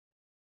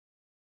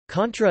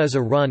Contra is a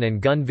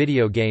run-and-gun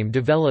video game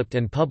developed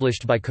and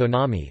published by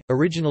Konami,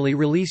 originally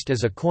released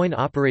as a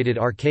coin-operated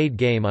arcade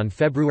game on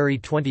February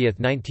 20,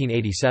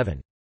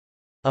 1987.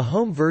 A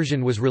home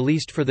version was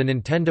released for the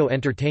Nintendo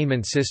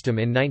Entertainment System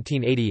in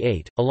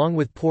 1988, along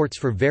with ports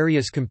for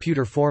various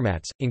computer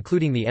formats,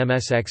 including the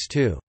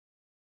MSX2.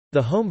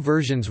 The home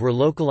versions were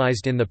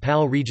localized in the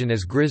PAL region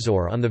as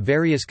Grisor on the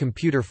various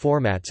computer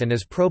formats and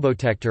as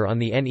Probotector on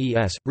the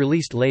NES,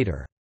 released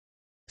later.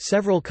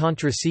 Several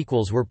Contra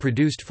sequels were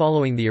produced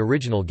following the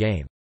original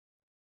game.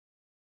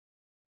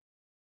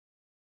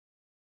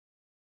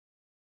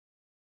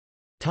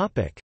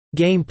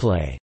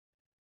 Gameplay.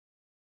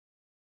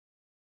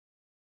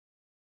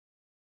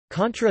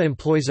 Contra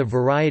employs a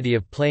variety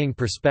of playing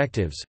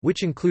perspectives,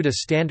 which include a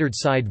standard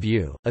side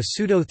view, a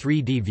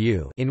pseudo-3D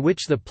view in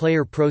which the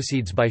player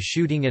proceeds by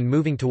shooting and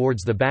moving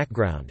towards the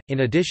background,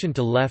 in addition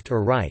to left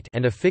or right,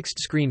 and a fixed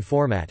screen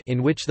format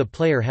in which the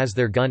player has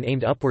their gun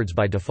aimed upwards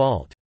by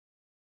default.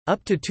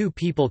 Up to 2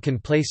 people can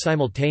play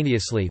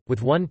simultaneously,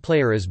 with one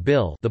player as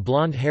Bill, the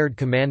blonde-haired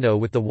commando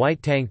with the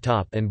white tank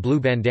top and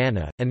blue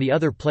bandana, and the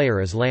other player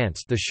as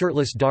Lance, the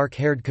shirtless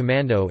dark-haired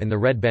commando in the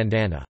red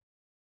bandana.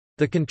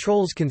 The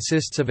controls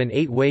consists of an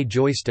 8-way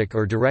joystick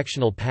or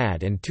directional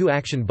pad and 2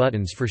 action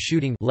buttons for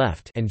shooting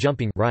left and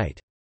jumping right.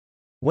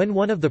 When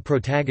one of the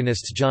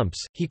protagonists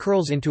jumps, he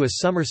curls into a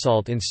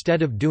somersault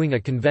instead of doing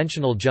a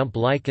conventional jump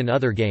like in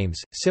other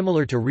games,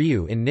 similar to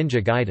Ryu in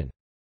Ninja Gaiden.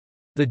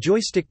 The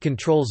joystick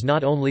controls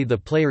not only the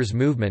player's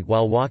movement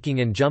while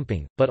walking and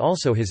jumping, but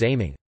also his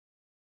aiming.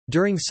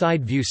 During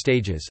side view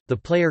stages, the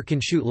player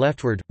can shoot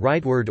leftward,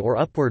 rightward or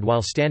upward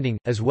while standing,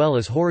 as well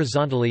as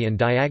horizontally and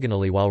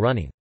diagonally while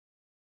running.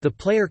 The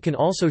player can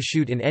also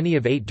shoot in any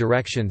of 8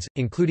 directions,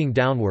 including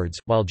downwards,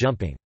 while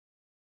jumping.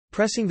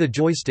 Pressing the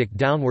joystick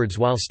downwards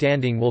while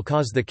standing will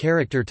cause the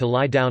character to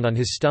lie down on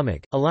his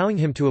stomach, allowing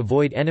him to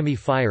avoid enemy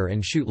fire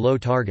and shoot low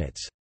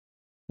targets.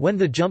 When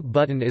the jump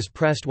button is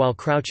pressed while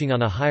crouching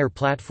on a higher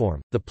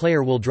platform, the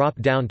player will drop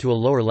down to a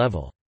lower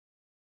level.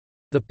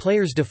 The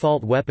player's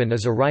default weapon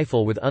is a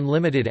rifle with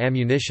unlimited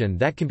ammunition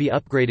that can be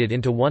upgraded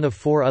into one of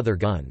 4 other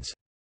guns.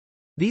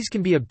 These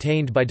can be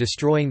obtained by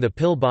destroying the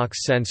pillbox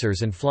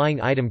sensors and flying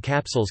item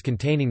capsules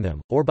containing them,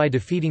 or by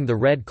defeating the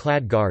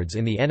red-clad guards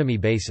in the enemy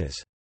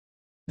bases.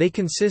 They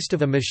consist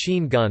of a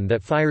machine gun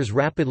that fires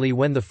rapidly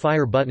when the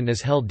fire button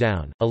is held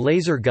down, a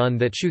laser gun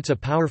that shoots a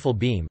powerful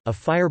beam, a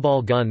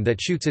fireball gun that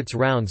shoots its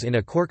rounds in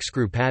a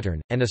corkscrew pattern,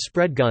 and a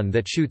spread gun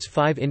that shoots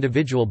 5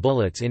 individual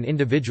bullets in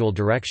individual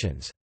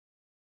directions.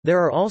 There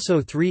are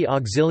also 3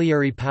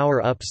 auxiliary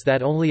power-ups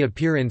that only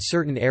appear in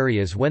certain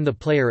areas when the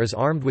player is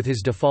armed with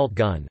his default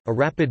gun, a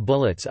rapid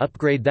bullets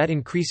upgrade that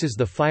increases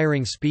the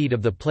firing speed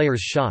of the player's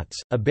shots,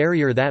 a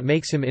barrier that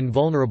makes him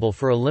invulnerable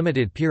for a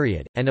limited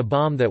period, and a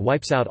bomb that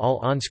wipes out all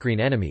on-screen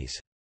enemies.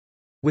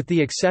 With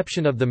the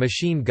exception of the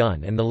machine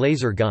gun and the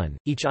laser gun,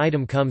 each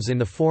item comes in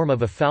the form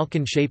of a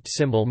falcon-shaped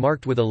symbol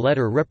marked with a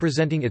letter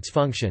representing its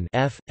function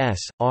F, S,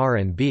 R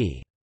and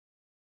B.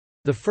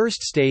 The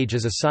first stage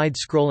is a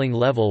side-scrolling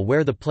level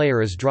where the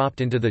player is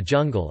dropped into the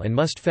jungle and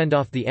must fend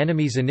off the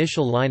enemy's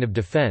initial line of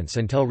defense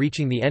until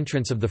reaching the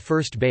entrance of the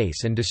first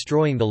base and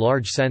destroying the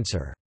large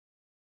sensor.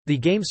 The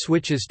game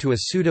switches to a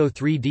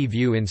pseudo-3D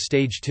view in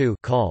Stage 2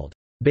 called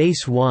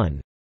Base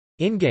 1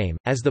 in-game,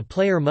 as the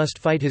player must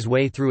fight his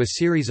way through a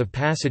series of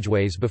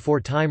passageways before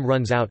time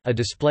runs out. A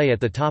display at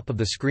the top of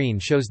the screen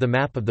shows the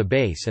map of the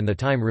base and the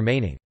time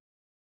remaining.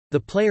 The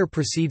player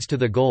proceeds to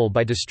the goal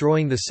by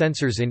destroying the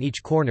sensors in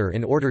each corner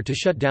in order to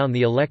shut down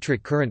the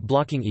electric current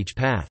blocking each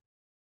path.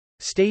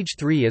 Stage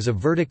 3 is a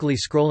vertically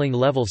scrolling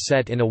level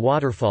set in a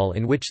waterfall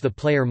in which the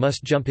player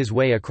must jump his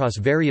way across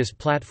various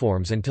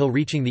platforms until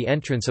reaching the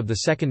entrance of the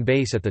second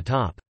base at the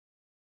top.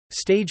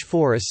 Stage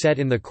 4 is set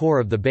in the core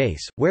of the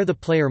base, where the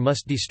player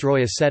must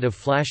destroy a set of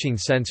flashing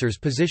sensors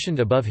positioned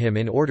above him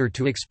in order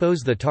to expose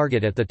the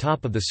target at the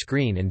top of the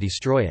screen and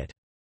destroy it.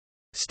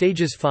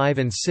 Stages 5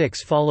 and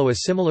 6 follow a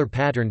similar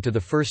pattern to the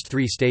first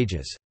 3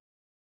 stages.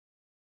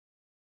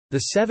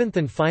 The 7th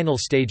and final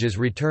stages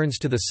returns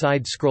to the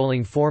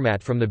side-scrolling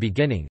format from the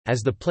beginning,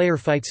 as the player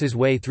fights his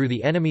way through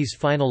the enemy's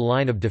final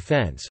line of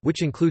defense,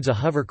 which includes a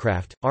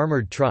hovercraft,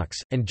 armored trucks,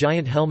 and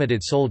giant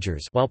helmeted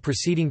soldiers, while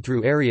proceeding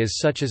through areas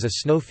such as a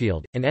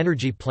snowfield, an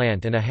energy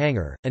plant and a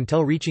hangar,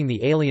 until reaching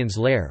the alien's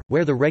lair,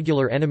 where the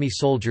regular enemy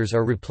soldiers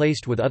are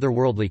replaced with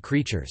otherworldly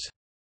creatures.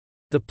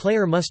 The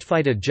player must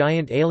fight a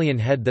giant alien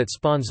head that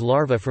spawns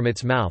larvae from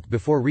its mouth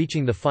before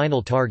reaching the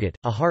final target,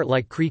 a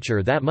heart-like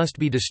creature that must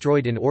be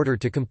destroyed in order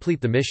to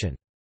complete the mission.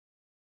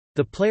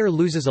 The player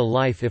loses a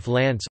life if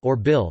Lance or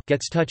Bill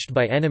gets touched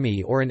by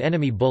enemy or an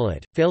enemy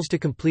bullet, fails to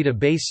complete a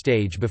base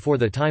stage before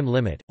the time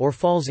limit, or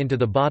falls into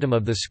the bottom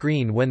of the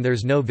screen when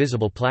there's no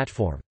visible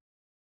platform.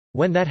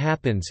 When that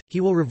happens,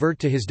 he will revert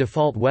to his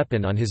default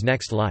weapon on his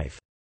next life.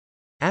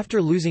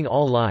 After losing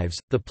all lives,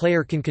 the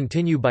player can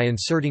continue by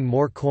inserting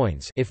more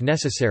coins if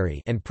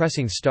necessary and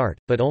pressing start,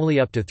 but only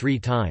up to 3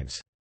 times.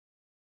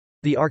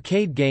 The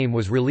arcade game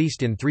was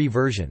released in 3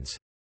 versions.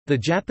 The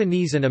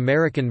Japanese and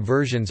American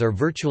versions are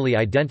virtually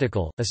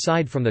identical,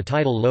 aside from the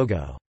title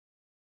logo.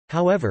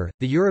 However,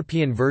 the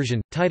European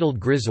version, titled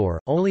Grisor,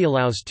 only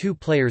allows 2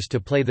 players to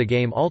play the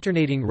game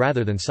alternating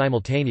rather than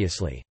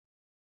simultaneously.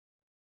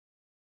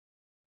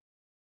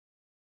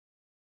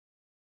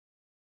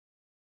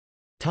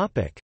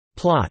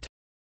 Plot.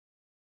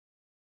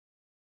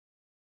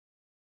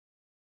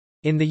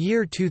 In the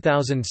year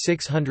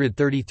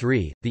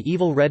 2633, the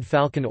evil Red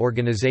Falcon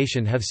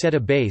organization have set a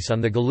base on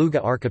the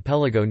Galuga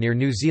archipelago near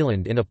New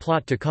Zealand in a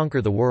plot to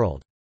conquer the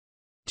world.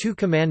 2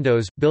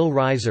 commandos, Bill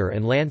Reiser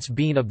and Lance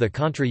Bean of the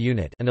Contra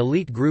unit, an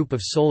elite group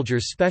of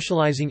soldiers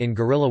specializing in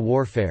guerrilla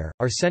warfare,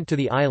 are sent to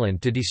the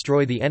island to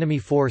destroy the enemy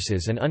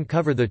forces and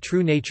uncover the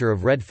true nature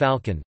of Red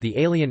Falcon, the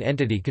alien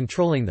entity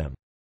controlling them.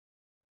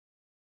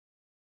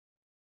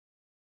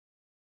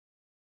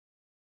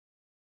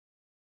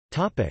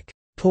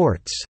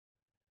 Ports.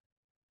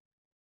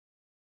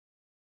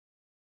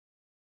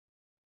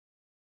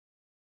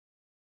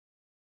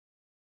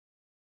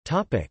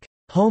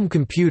 Home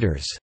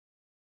computers.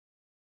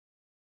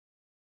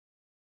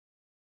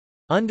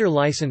 Under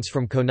license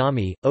from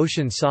Konami,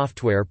 Ocean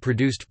Software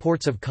produced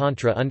ports of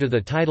Contra under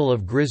the title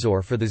of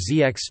Grisor for the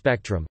ZX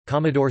Spectrum,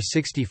 Commodore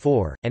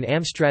 64, and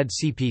Amstrad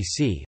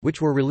CPC,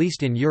 which were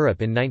released in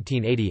Europe in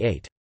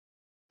 1988.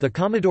 The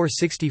Commodore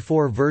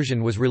 64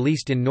 version was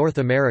released in North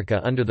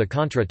America under the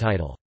Contra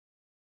title.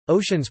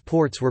 Ocean's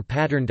ports were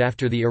patterned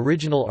after the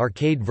original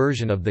arcade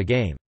version of the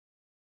game.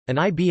 An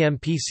IBM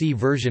PC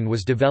version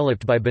was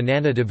developed by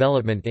Banana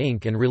Development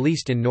Inc. and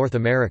released in North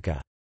America.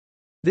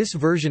 This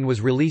version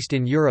was released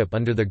in Europe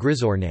under the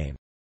Grisor name.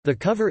 The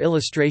cover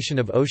illustration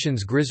of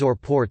Ocean's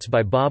Grisor ports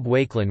by Bob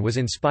Wakelin was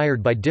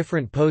inspired by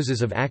different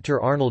poses of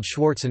actor Arnold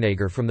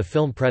Schwarzenegger from the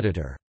film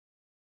Predator.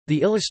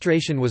 The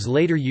illustration was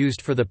later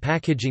used for the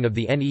packaging of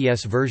the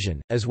NES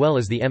version, as well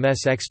as the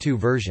MSX2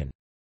 version.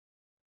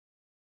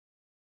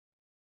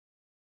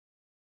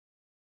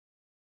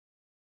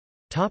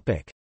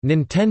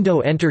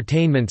 Nintendo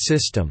Entertainment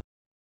System.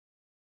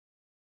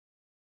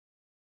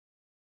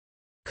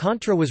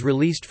 Contra was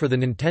released for the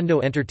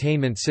Nintendo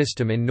Entertainment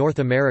System in North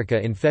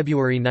America in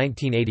February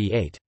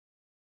 1988.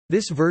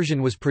 This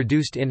version was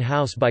produced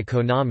in-house by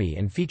Konami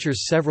and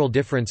features several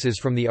differences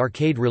from the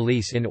arcade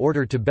release in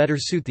order to better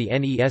suit the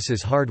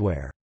NES's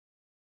hardware.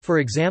 For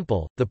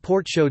example, the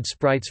port showed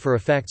sprites for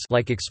effects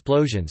like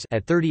explosions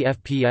at 30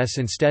 FPS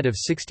instead of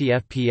 60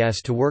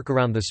 FPS to work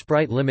around the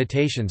sprite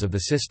limitations of the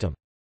system.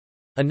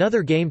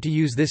 Another game to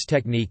use this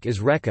technique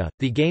is Rekka.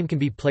 The game can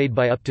be played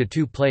by up to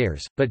 2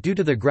 players, but due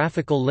to the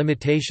graphical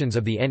limitations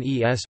of the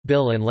NES,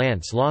 Bill and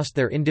Lance lost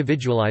their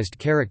individualized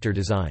character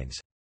designs.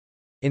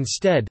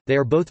 Instead, they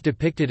are both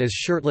depicted as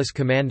shirtless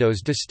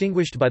commandos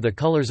distinguished by the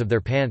colors of their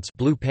pants,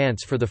 blue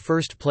pants for the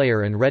first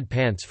player and red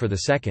pants for the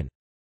second.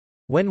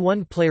 When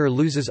one player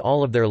loses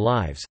all of their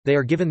lives, they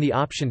are given the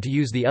option to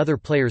use the other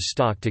player's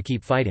stock to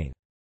keep fighting.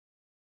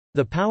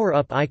 The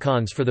power-up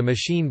icons for the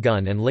machine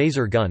gun and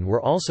laser gun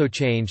were also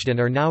changed and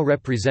are now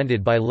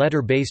represented by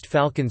letter-based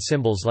Falcon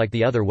symbols like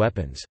the other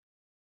weapons.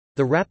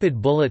 The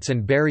rapid bullets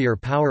and barrier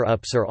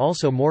power-ups are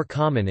also more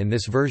common in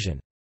this version.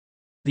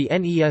 The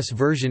NES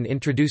version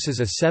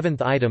introduces a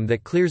 7th item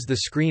that clears the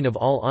screen of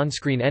all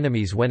on-screen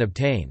enemies when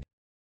obtained.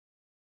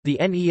 The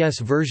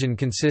NES version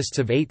consists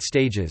of 8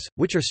 stages,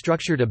 which are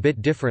structured a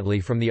bit differently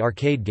from the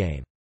arcade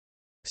game.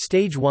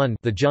 Stage 1,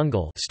 the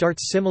jungle,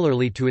 starts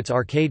similarly to its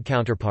arcade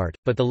counterpart,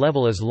 but the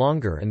level is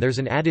longer and there's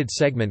an added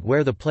segment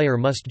where the player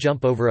must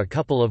jump over a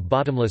couple of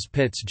bottomless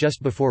pits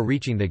just before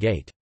reaching the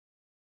gate.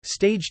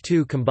 Stage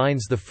 2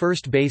 combines the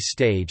first base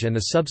stage and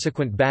the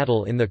subsequent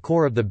battle in the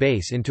core of the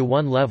base into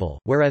one level,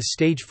 whereas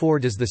Stage 4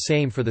 does the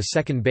same for the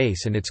second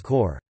base and its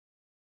core.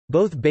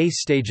 Both base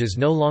stages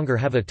no longer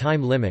have a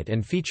time limit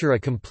and feature a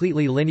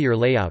completely linear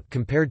layout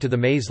compared to the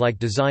maze-like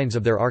designs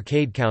of their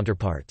arcade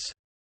counterparts.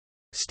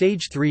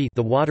 Stage 3,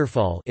 the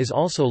waterfall, is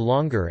also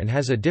longer and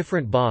has a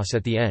different boss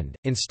at the end.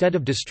 Instead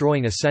of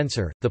destroying a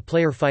sensor, the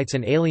player fights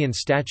an alien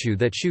statue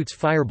that shoots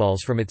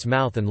fireballs from its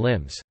mouth and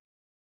limbs.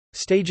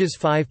 Stages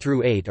 5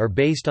 through 8 are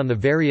based on the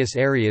various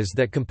areas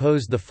that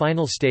compose the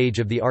final stage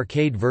of the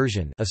arcade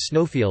version: a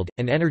snowfield,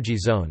 an energy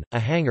zone, a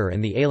hangar,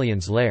 and the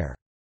alien's lair.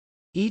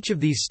 Each of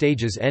these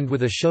stages end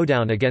with a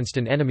showdown against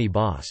an enemy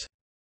boss.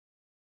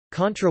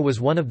 Contra was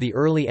one of the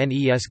early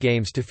NES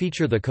games to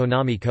feature the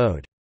Konami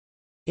code.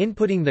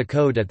 Inputting the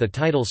code at the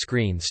title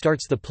screen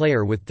starts the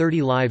player with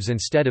 30 lives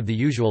instead of the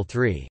usual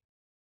 3.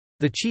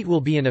 The cheat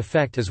will be in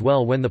effect as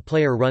well when the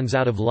player runs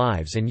out of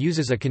lives and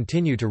uses a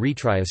continue to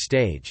retry a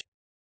stage.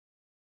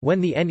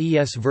 When the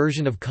NES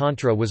version of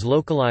Contra was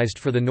localized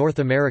for the North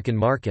American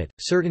market,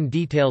 certain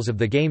details of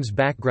the game's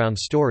background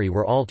story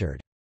were altered.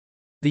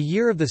 The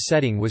year of the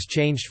setting was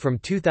changed from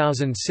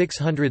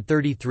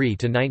 2633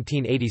 to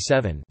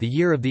 1987, the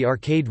year of the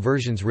arcade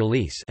version's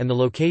release, and the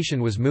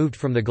location was moved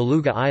from the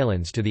Galuga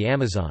Islands to the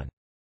Amazon.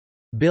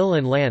 Bill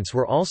and Lance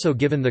were also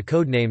given the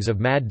codenames of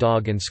Mad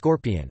Dog and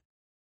Scorpion.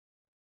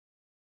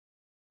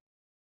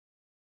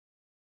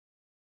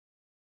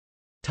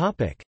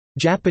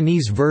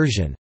 Japanese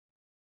version.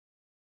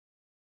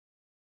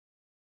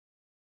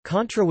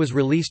 Contra was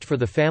released for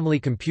the Family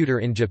Computer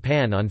in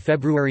Japan on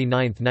February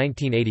 9,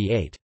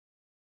 1988.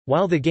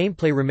 While the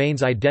gameplay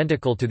remains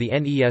identical to the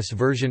NES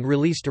version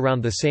released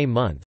around the same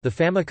month, the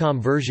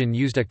Famicom version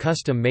used a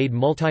custom-made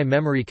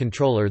multi-memory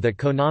controller that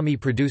Konami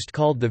produced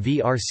called the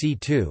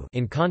VRC2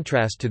 in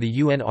contrast to the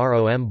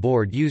UNROM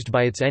board used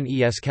by its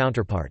NES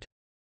counterpart.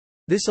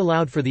 This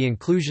allowed for the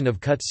inclusion of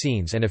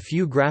cutscenes and a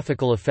few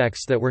graphical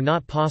effects that were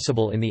not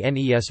possible in the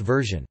NES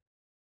version.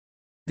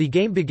 The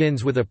game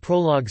begins with a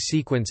prologue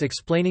sequence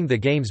explaining the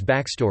game's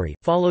backstory,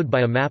 followed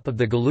by a map of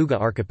the Galuga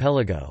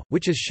archipelago,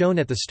 which is shown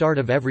at the start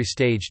of every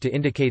stage to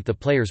indicate the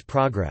player's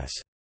progress.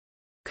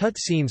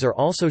 Cutscenes are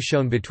also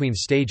shown between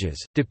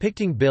stages,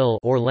 depicting Bill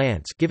or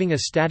Lance giving a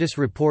status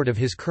report of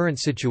his current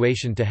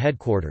situation to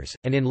headquarters,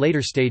 and in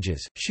later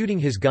stages, shooting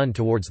his gun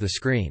towards the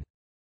screen.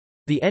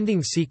 The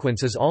ending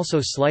sequence is also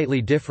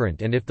slightly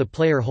different, and if the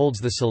player holds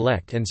the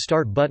select and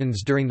start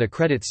buttons during the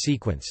credits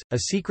sequence, a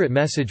secret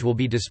message will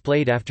be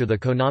displayed after the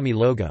Konami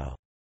logo.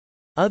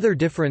 Other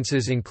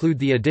differences include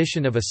the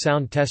addition of a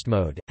sound test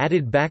mode,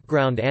 added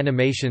background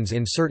animations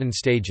in certain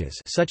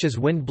stages such as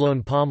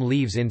wind-blown palm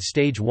leaves in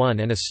Stage 1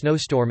 and a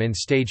snowstorm in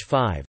Stage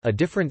 5, a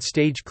different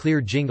stage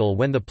clear jingle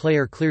when the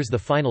player clears the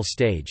final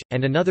stage,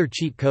 and another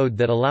cheat code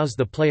that allows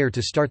the player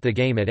to start the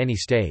game at any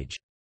stage.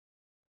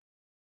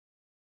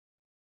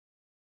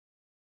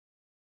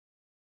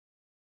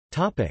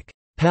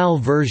 PAL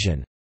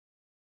version.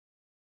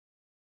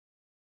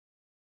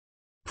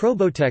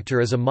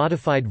 Probotector is a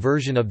modified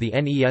version of the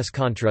NES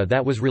Contra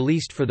that was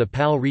released for the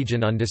PAL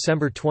region on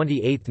December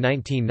 28,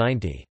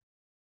 1990.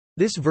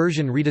 This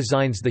version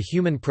redesigns the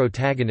human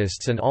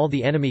protagonists and all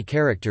the enemy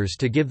characters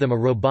to give them a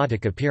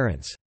robotic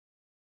appearance.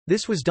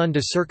 This was done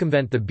to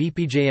circumvent the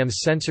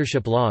BPJM's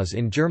censorship laws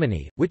in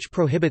Germany, which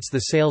prohibits the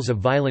sales of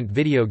violent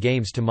video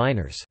games to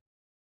minors.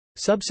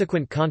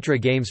 Subsequent Contra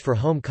games for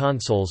home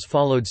consoles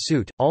followed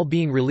suit, all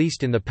being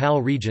released in the PAL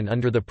region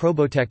under the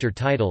Probotector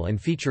title and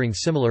featuring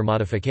similar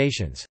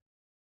modifications.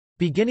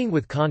 Beginning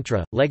with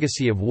Contra,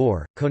 Legacy of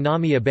War,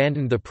 Konami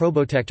abandoned the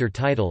Probotector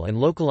title and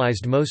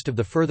localized most of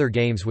the further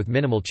games with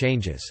minimal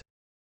changes.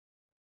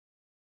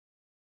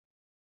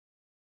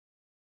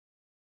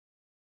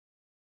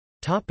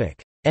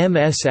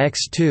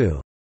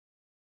 MSX2.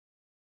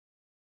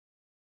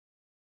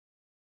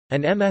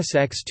 An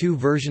MSX2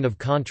 version of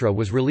Contra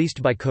was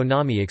released by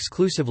Konami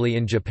exclusively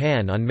in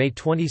Japan on May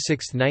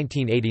 26,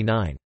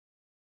 1989.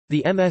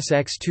 The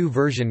MSX2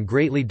 version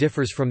greatly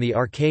differs from the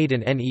arcade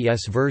and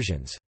NES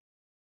versions.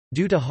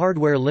 Due to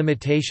hardware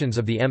limitations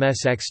of the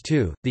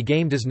MSX2, the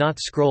game does not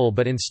scroll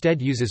but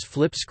instead uses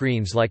flip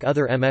screens like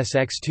other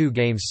MSX2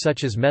 games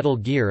such as Metal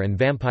Gear and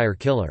Vampire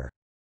Killer.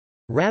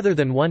 Rather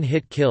than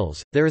one-hit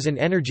kills, there is an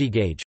energy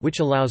gauge, which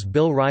allows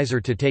Bill Riser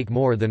to take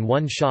more than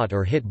one shot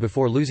or hit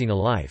before losing a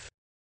life.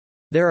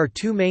 There are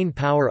two main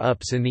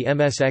power-ups in the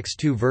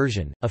MSX2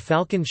 version, a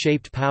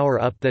falcon-shaped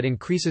power-up that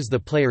increases the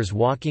player's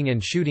walking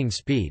and shooting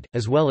speed,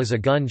 as well as a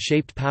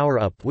gun-shaped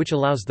power-up which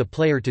allows the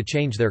player to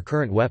change their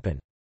current weapon.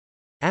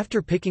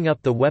 After picking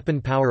up the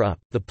weapon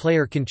power-up, the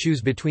player can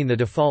choose between the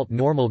default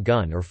normal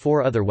gun or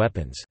 4 other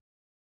weapons.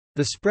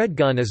 The spread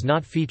gun is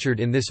not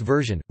featured in this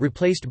version,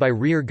 replaced by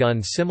rear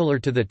gun similar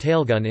to the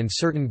tailgun in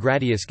certain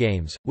Gradius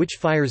games, which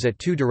fires at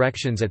 2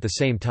 directions at the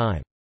same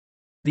time.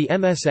 The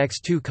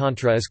MSX2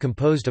 Contra is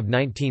composed of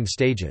 19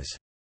 stages.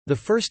 The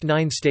first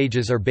 9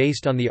 stages are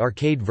based on the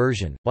arcade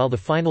version, while the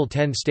final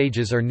 10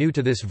 stages are new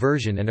to this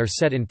version and are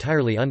set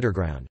entirely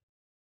underground.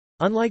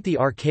 Unlike the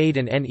arcade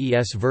and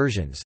NES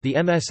versions, the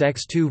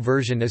MSX2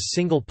 version is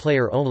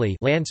single-player only.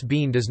 Lance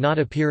Bean does not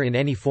appear in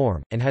any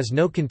form, and has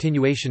no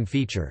continuation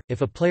feature.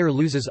 If a player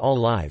loses all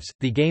lives,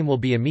 the game will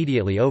be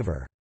immediately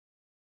over.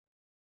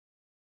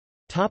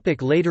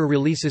 Later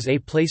releases. A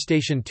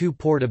PlayStation 2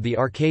 port of the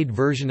arcade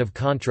version of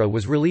Contra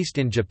was released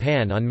in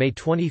Japan on May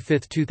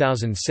 25,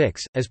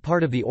 2006, as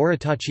part of the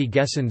Oritachi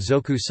Gessen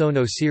Zoku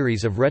Sono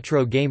series of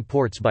retro game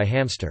ports by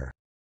Hamster.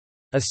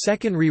 A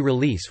second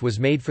re-release was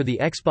made for the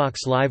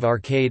Xbox Live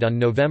Arcade on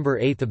November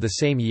 8 of the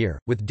same year,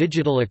 with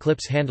Digital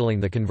Eclipse handling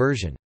the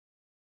conversion.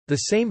 The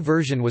same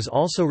version was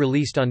also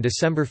released on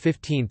December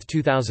 15,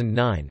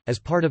 2009, as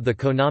part of the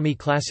Konami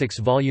Classics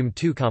Volume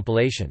 2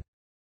 compilation.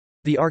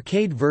 The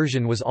arcade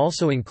version was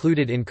also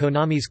included in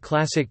Konami's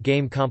classic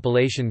game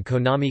compilation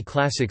Konami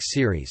Classics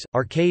Series,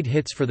 arcade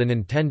hits for the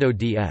Nintendo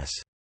DS.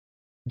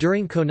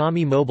 During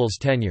Konami Mobile's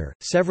tenure,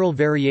 several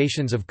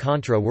variations of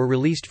Contra were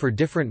released for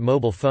different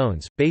mobile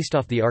phones, based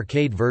off the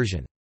arcade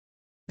version.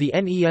 The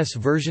NES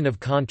version of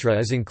Contra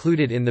is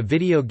included in the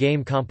video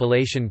game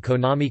compilation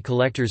Konami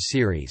Collectors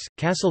Series,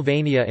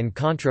 Castlevania and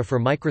Contra for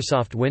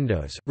Microsoft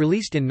Windows,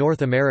 released in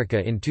North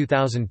America in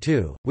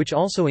 2002, which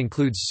also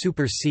includes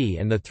Super C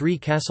and the 3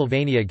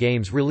 Castlevania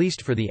games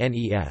released for the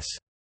NES.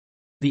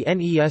 The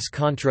NES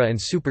Contra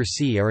and Super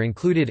C are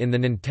included in the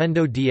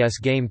Nintendo DS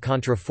game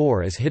Contra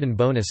 4 as hidden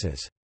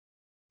bonuses.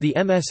 The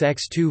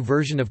MSX2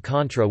 version of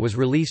Contra was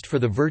released for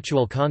the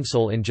Virtual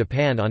Console in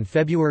Japan on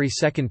February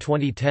 2,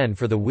 2010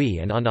 for the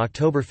Wii and on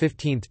October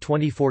 15,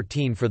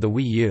 2014 for the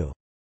Wii U.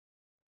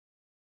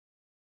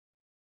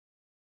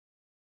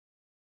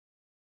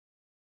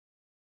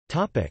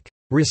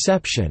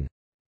 Reception.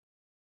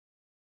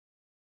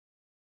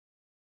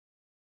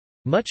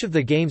 Much of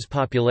the game's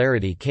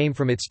popularity came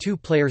from its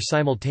two-player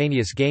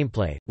simultaneous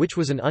gameplay, which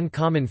was an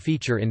uncommon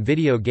feature in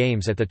video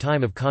games at the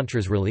time of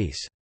Contra's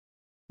release.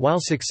 While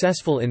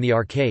successful in the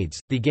arcades,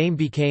 the game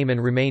became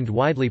and remained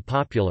widely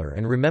popular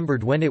and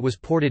remembered when it was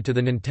ported to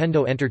the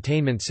Nintendo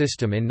Entertainment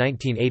System in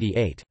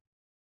 1988.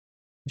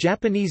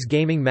 Japanese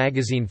gaming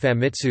magazine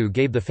Famitsu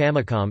gave the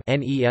Famicom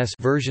 (NES)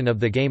 version of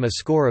the game a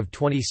score of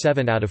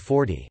 27 out of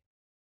 40.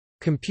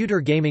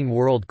 Computer Gaming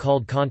World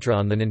called Contra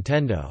on the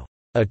Nintendo,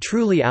 "a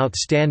truly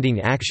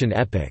outstanding action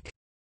epic,"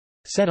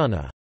 set on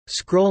a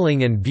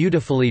 "scrolling and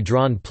beautifully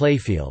drawn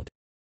playfield."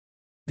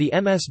 The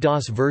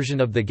MS-DOS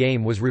version of the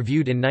game was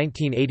reviewed in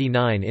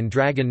 1989 in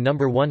Dragon No.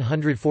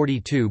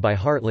 142 by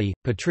Hartley,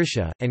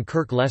 Patricia, and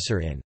Kirk Lesser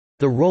in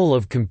The Role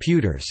of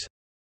Computers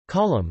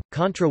column.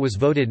 Contra was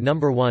voted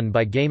number 1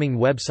 by gaming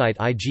website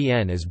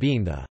IGN as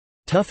being the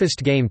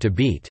toughest game to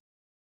beat.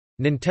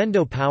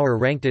 Nintendo Power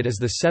ranked it as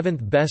the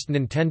 7th best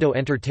Nintendo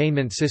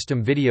Entertainment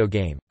System video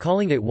game,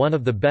 calling it one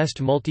of the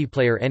best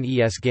multiplayer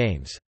NES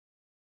games.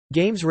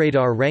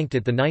 GamesRadar ranked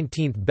it the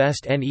 19th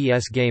best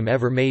NES game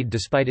ever made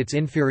despite its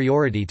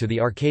inferiority to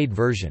the arcade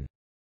version.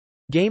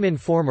 Game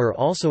Informer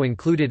also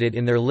included it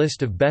in their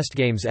list of best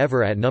games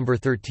ever at number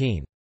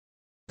 13.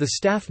 The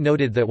staff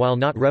noted that while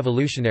not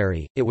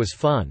revolutionary, it was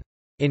fun.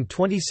 In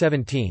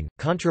 2017,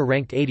 Contra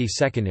ranked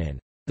 82nd in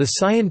the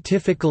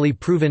scientifically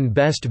proven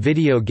best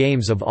video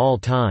games of all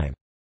time,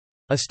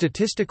 a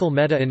statistical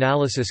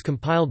meta-analysis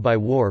compiled by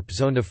Warp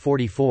Zone of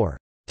 44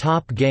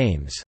 top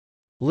games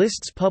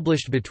lists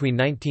published between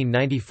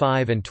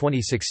 1995 and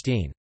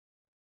 2016.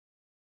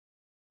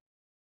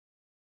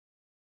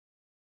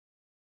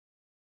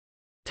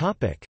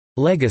 Topic: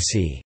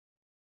 Legacy.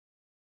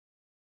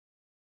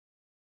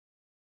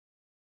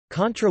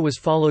 Contra was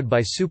followed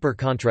by Super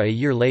Contra a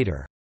year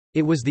later.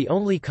 It was the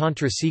only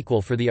Contra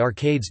sequel for the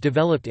arcades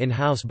developed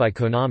in-house by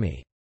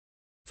Konami.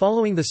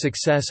 Following the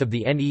success of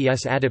the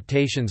NES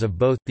adaptations of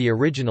both, the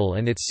original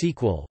and its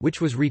sequel,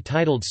 which was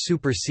retitled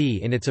Super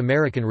C in its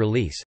American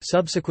release,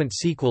 subsequent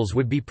sequels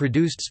would be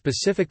produced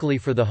specifically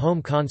for the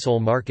home console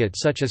market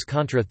such as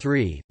Contra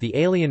 3, The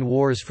Alien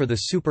Wars for the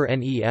Super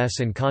NES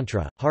and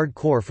Contra,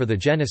 Hardcore for the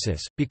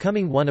Genesis,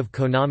 becoming one of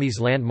Konami's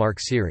landmark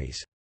series.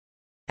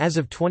 As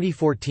of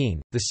 2014,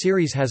 the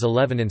series has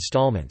 11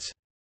 installments.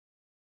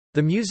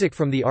 The music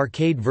from the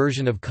arcade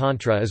version of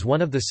Contra is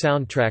one of the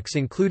soundtracks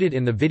included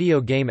in the video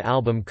game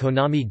album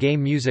Konami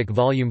Game Music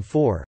Volume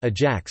 4,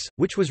 Ajax,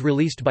 which was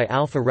released by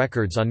Alpha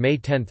Records on May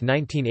 10,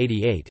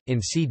 1988,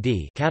 in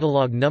CD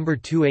catalog number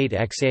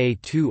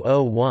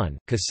 28XA201,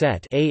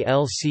 cassette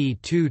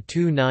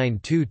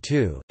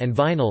ALC22922, and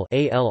vinyl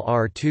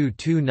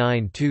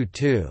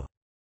ALR22922.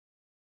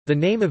 The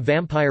name of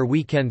Vampire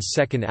Weekend's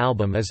second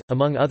album is,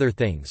 among other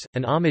things,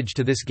 an homage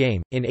to this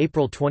game. In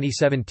April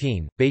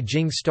 2017,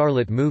 Beijing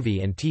Starlit Movie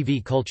and TV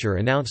Culture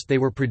announced they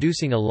were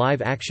producing a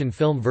live-action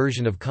film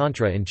version of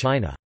Contra in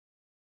China.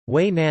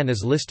 Wei Nan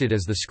is listed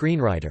as the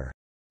screenwriter.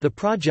 The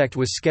project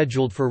was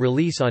scheduled for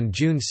release on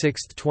June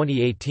 6,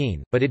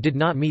 2018, but it did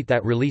not meet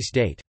that release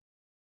date.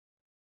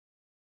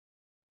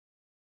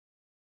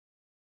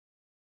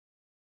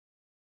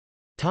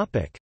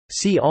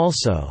 See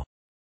also: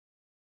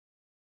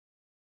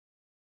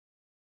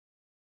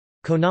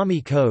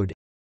 Konami Code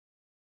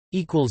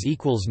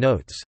 ==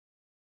 Notes